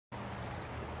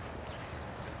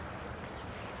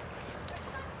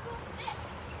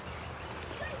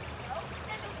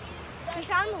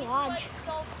found the lodge.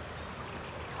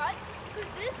 Cut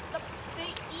because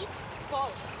they eat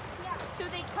bulk. Yeah. So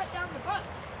they cut down the bulk,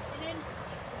 and then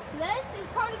this is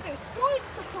part of their storage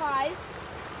supplies.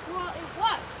 Well, it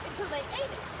was until they ate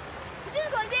it. So they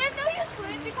have no use for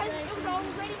it because it was all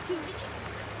ready to eat.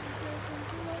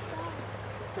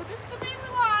 So this is the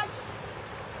Beaver Lodge.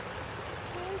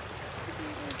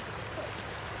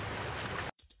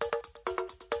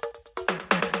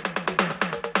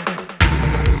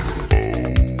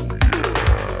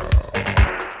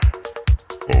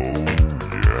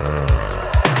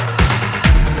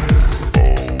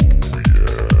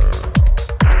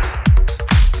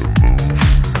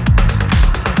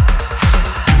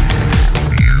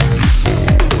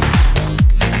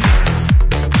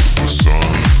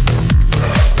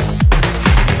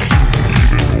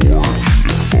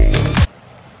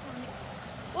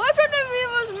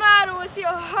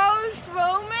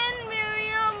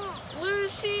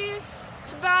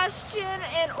 Sebastian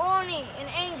and Orny and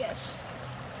Angus,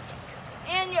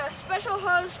 and your special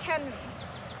host Henry.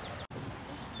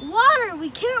 Water, we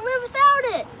can't live without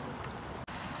it.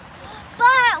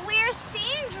 But we're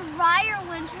seeing drier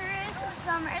winters,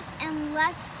 summers, and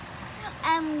less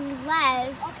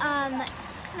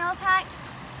snowpack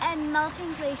and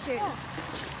melting glaciers.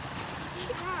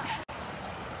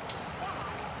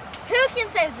 Who can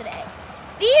save the day?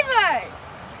 Beavers!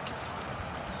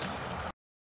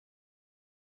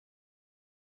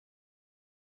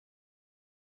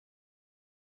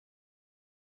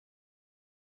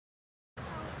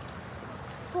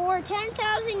 For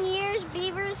 10,000 years,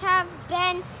 beavers have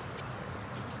been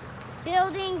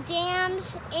building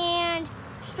dams and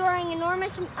storing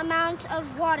enormous amounts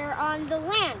of water on the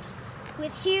land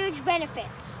with huge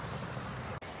benefits.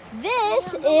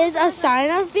 This is a sign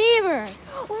of beaver.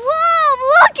 Whoa,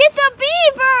 look, it's a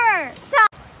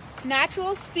beaver!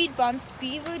 Natural speed bumps,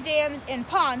 beaver dams, and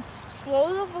ponds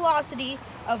slow the velocity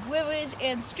of rivers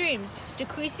and streams,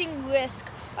 decreasing risk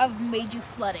of major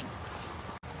flooding.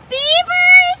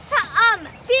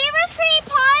 Beavers create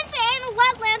ponds and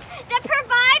wetlands that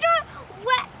provide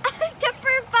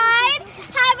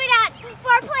habitats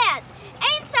for plants,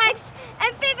 insects,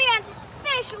 amphibians,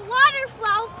 fish,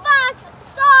 waterfowl, fox,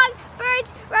 song,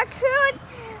 birds, raccoons,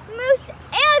 moose,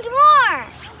 and more.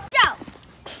 So,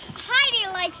 Heidi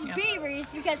likes beavers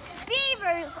because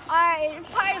beavers are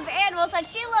part of animals and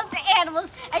she loves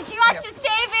animals and she wants to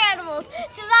save animals.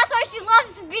 So that's why she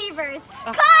loves beavers.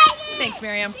 Thanks,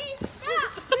 Miriam.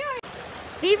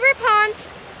 Beaver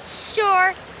ponds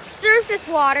store surface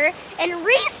water and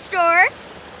restore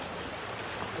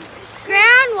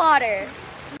groundwater.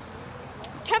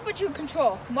 Temperature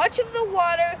control. Much of the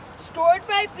water stored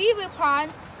by beaver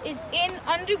ponds is in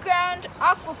underground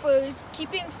aquifers,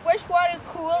 keeping fresh water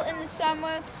cool in the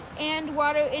summer and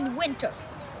water in winter.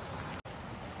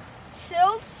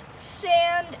 Silts,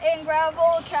 sand, and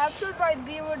gravel captured by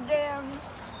beaver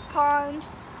dams, ponds,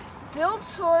 build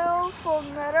soil for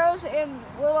meadows and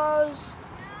willows,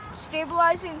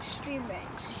 stabilizing stream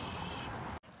banks.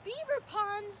 Beaver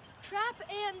ponds trap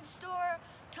and store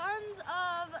tons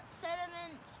of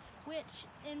sediments which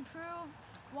improve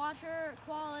water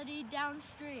quality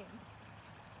downstream.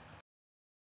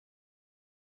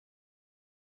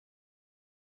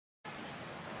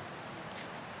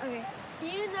 Okay, do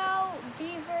you know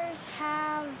beavers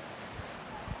have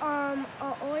an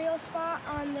oil spot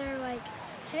on their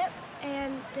hip,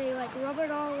 and they rub it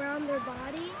all around their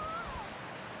body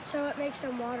so it makes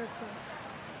them waterproof?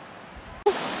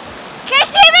 Can you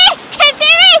see me? Can you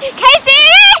see me? Can you see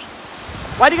me?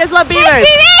 Why do you guys love beavers? Can you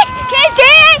see me? Can you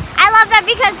see me? I love that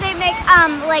because they make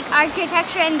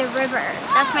architecture in the river.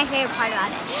 That's my favorite part about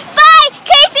it. Bye!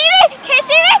 Can you see me? Can you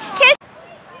see me? Can you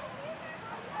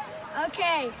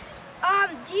Okay,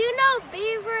 do you know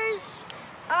beavers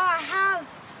have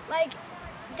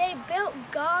they built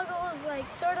goggles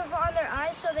sort of on their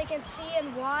eyes so they can see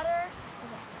in water?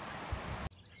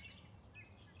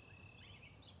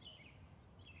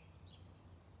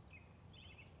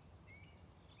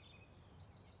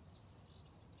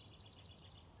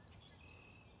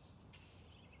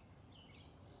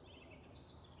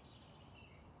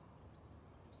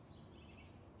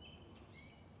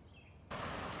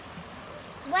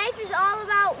 Life is all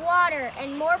about water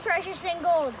and more precious than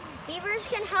gold. Beavers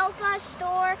can help us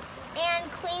store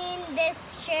and clean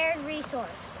this shared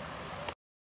resource.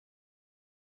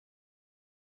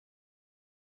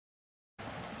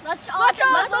 Let's all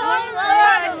learn,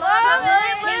 love,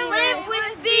 and live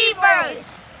with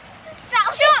beavers.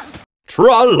 Jump!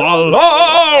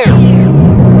 Tra-la-la!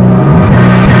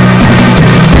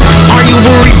 Are you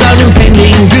worried about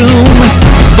impending doom?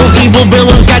 Those evil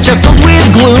villains got you filled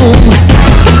with gloom.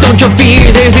 But don't your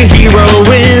fear, there's a hero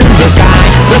in the sky,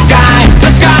 the sky,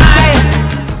 the sky.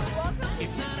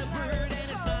 It's not a bird and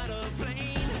it's not a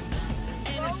plane,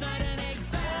 and it's not an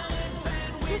exile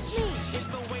sandwich. It's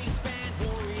the waistband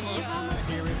warrior.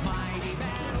 Here is mighty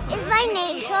battle. Is my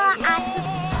nation at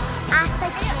the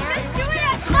camp? Just do it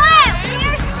at what?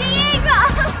 We're seeing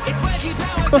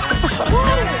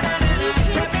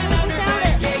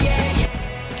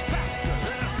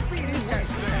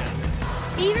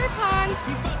Beaver ponds.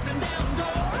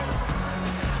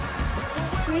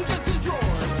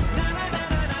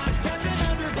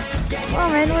 Oh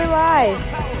man, we're live.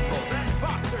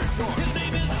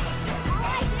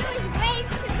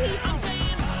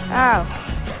 Oh.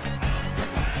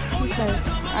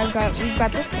 Because we've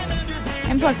got this one.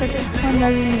 And plus this one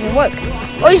doesn't even work.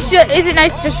 Or is it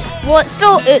nice just, well it's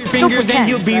still Fingers and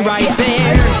you'll be right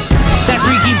there. That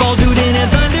freaky bald dude in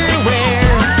his underwear.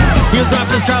 He'll drop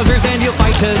his trousers and he'll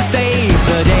fight to save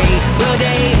the day, the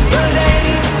day, the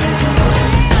day.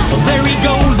 There he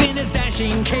goes in his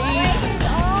dashing cape.